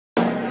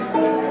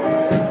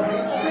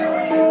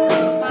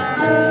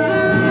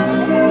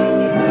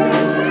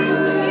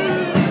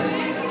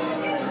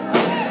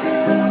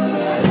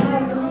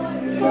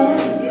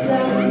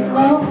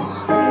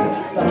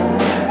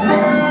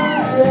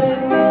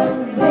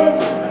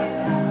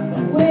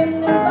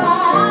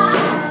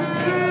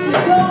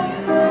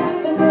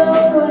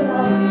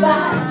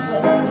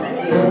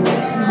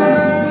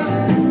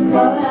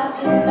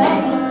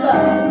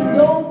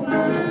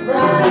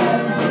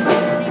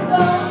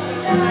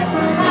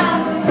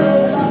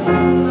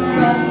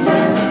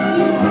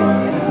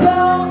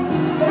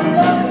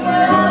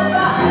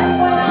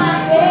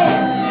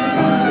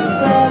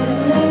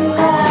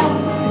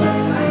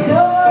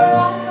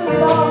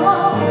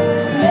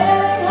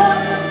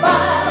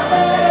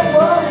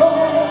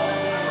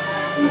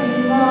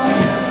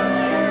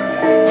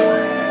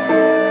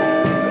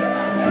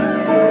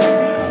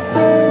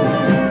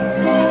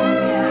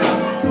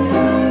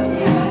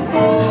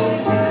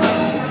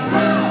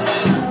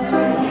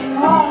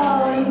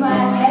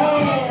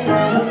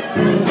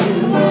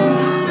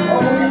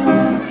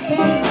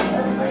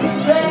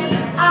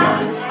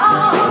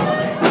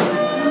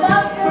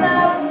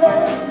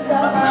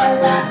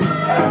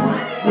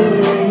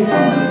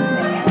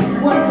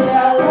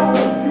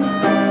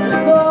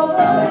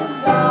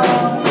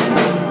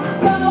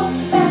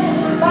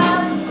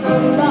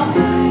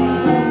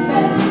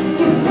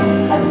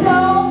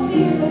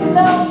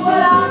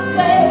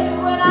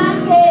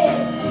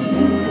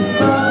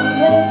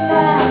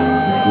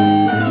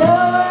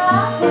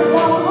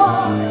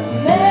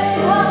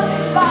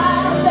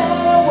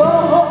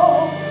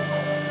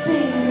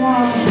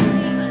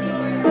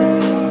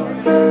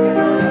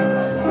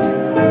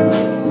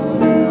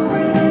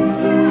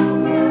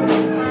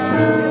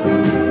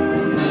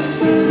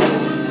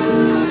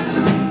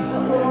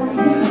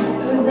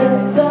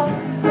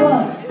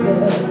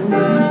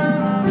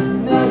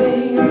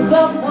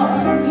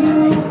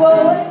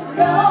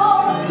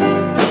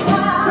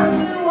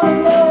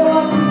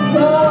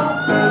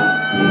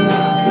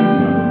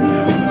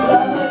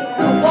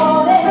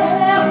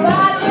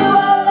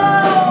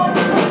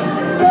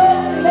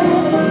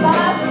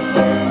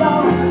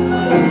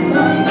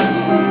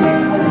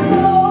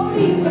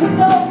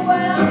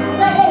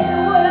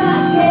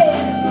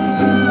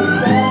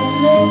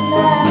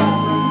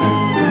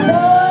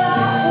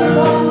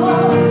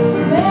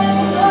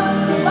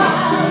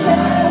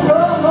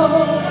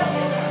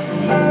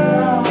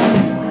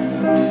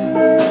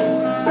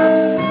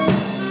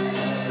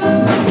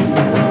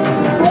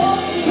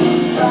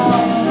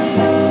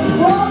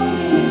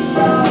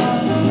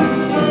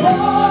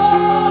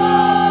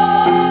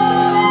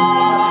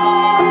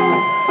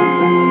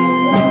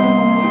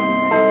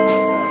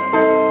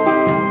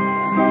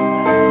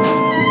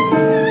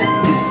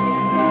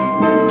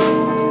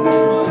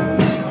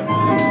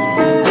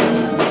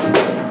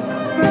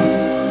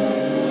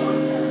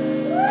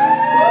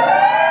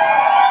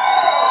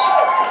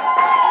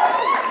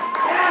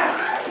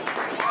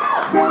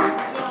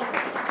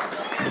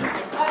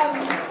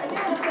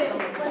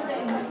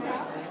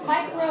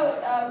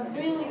a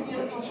really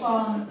beautiful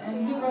song,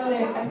 and he wrote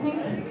it, I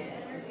think,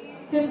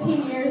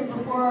 15 years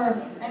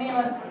before any of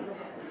us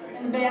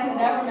in the band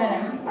had ever met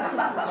him.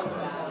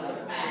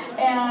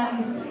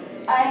 And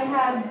I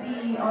had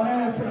the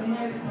honor of putting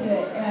lyrics to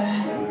it,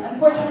 and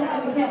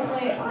unfortunately we can't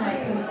play it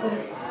tonight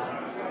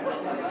because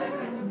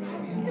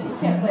you just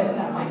can't play it with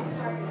that mic.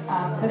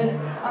 But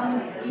it's on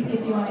the EP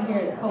if you want to hear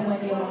it. It's called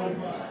Wendy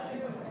Alone.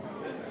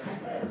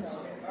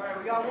 Alright,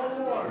 we got one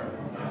more.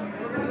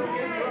 We're going to go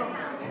get drunk.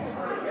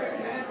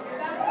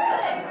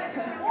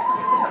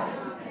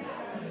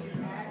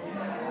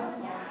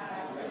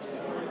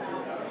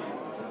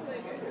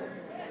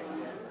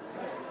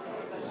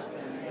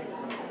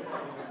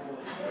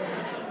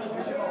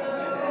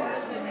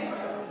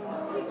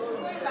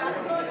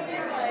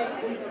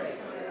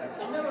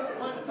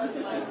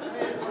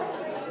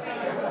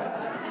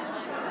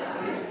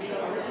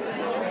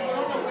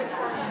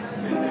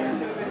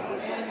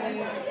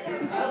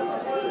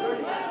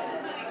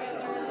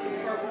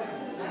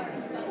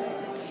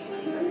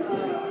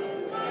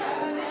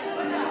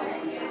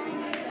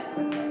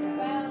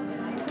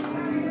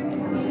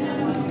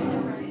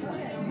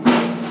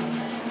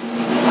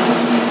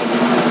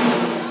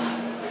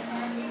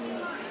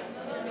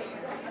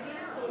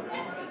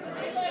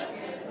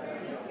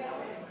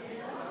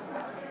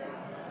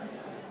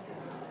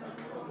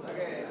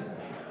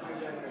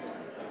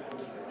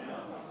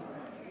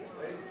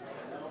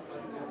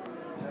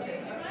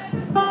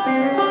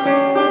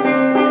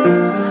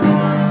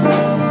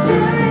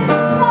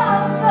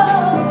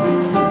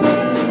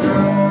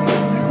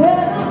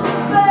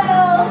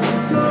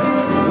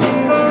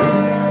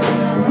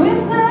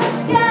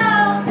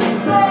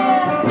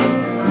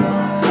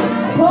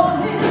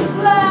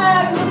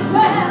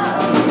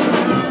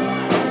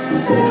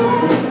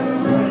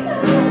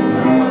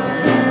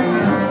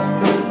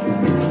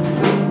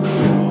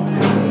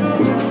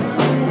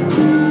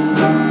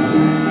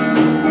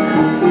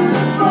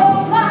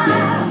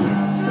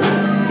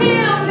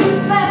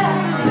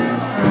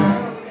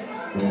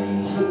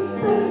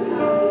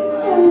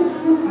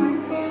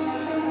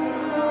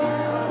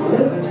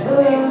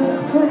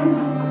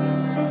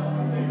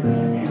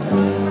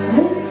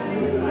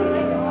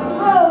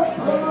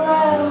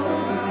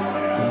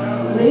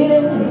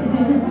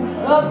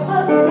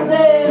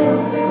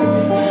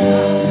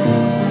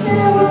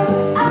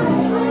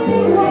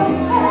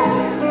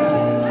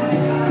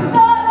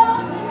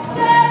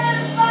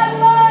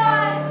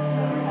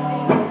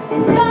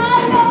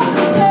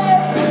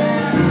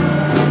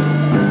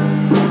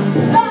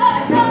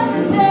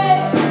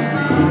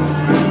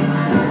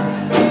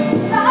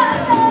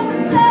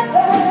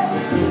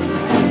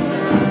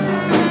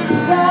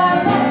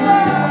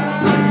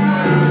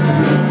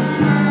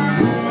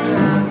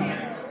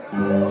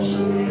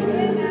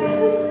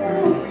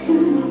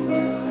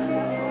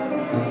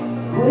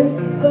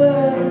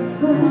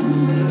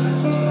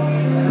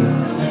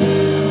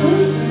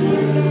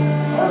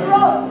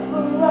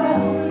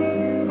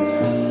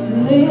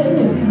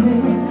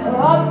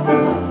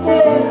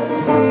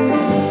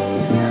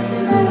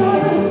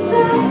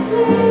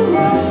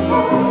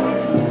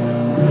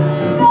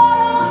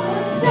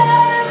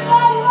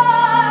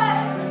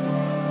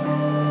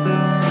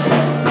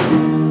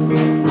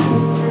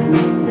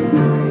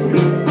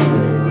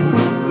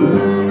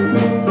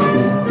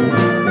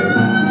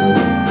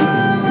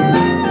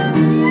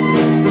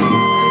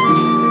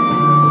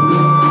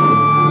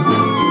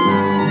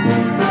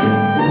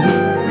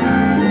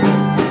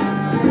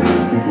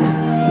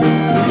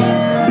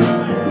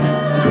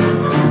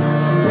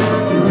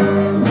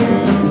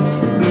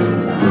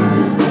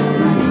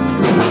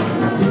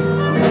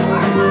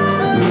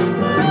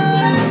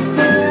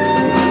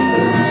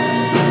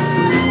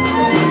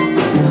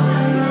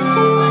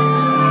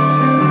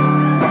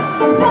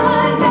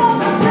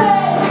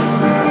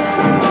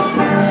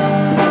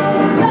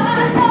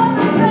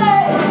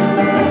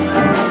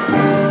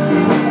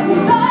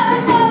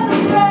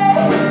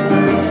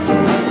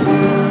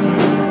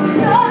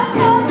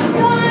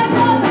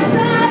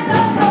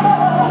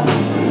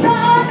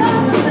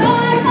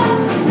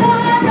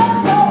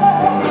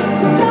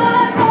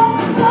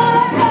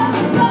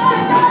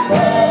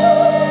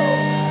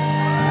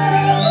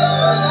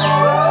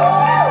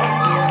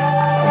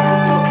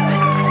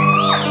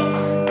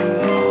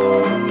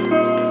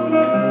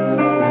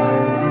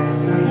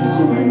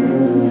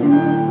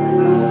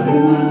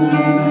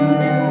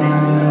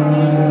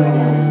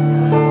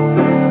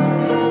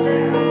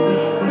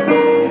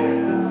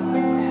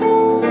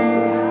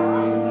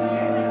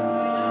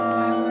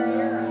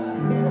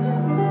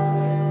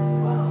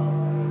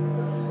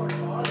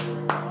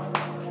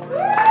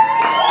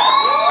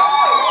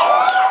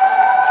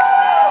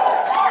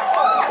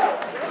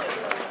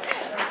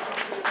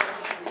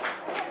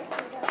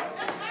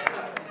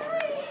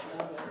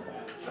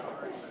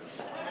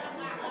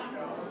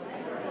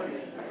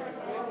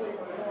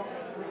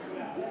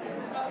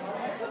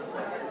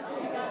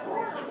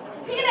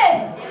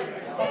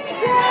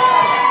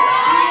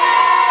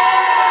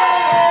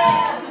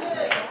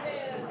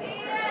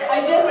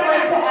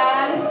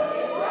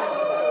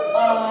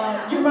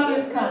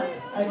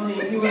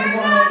 big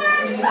woman.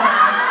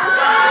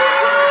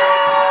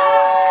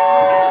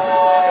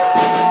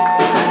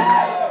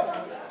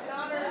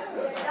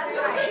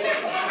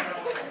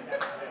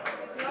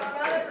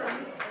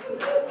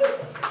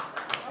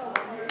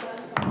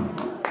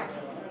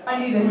 I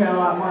need to hear a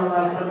lot more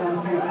love for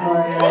Gunstreet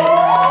Gloria.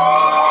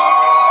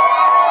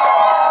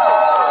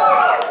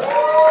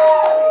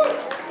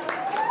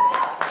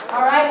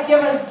 All right,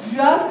 give us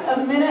just a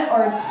minute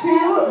or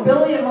two.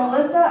 Billy and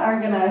Melissa are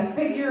gonna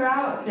figure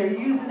out if they're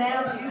using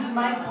amps, using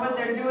mics, what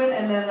they're doing,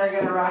 and then they're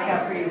gonna rock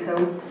out for you. So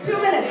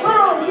 2 minutes,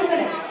 literally 2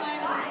 minutes.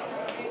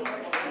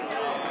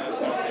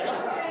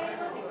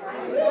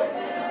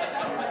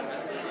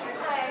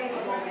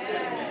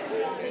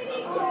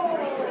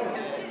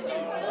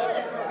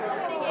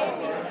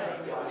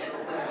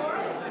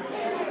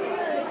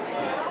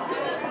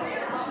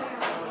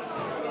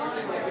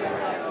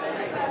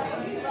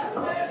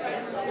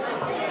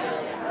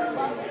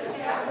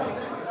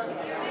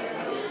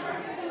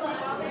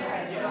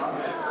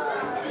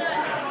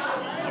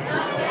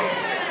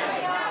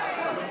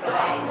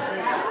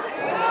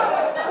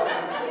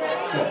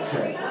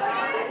 Check.